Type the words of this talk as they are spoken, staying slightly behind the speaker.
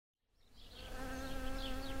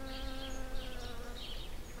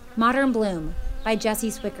Modern Bloom by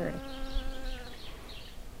Jesse Swickard.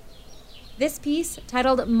 This piece,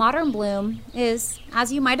 titled Modern Bloom, is,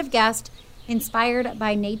 as you might have guessed, inspired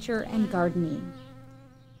by nature and gardening.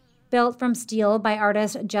 Built from steel by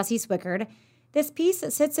artist Jesse Swickard, this piece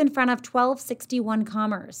sits in front of 1261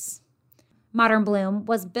 Commerce. Modern Bloom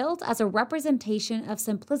was built as a representation of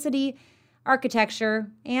simplicity,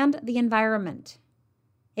 architecture, and the environment.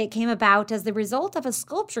 It came about as the result of a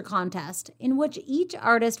sculpture contest in which each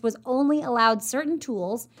artist was only allowed certain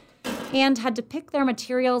tools and had to pick their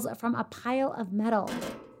materials from a pile of metal.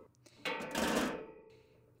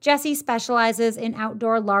 Jesse specializes in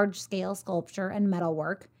outdoor large-scale sculpture and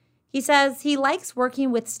metalwork. He says he likes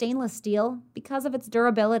working with stainless steel because of its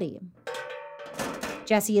durability.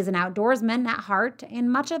 Jesse is an outdoorsman at heart,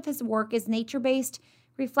 and much of his work is nature-based,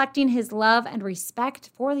 reflecting his love and respect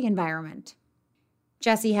for the environment.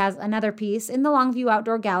 Jesse has another piece in the Longview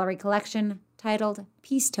Outdoor Gallery collection titled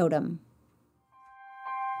Peace Totem.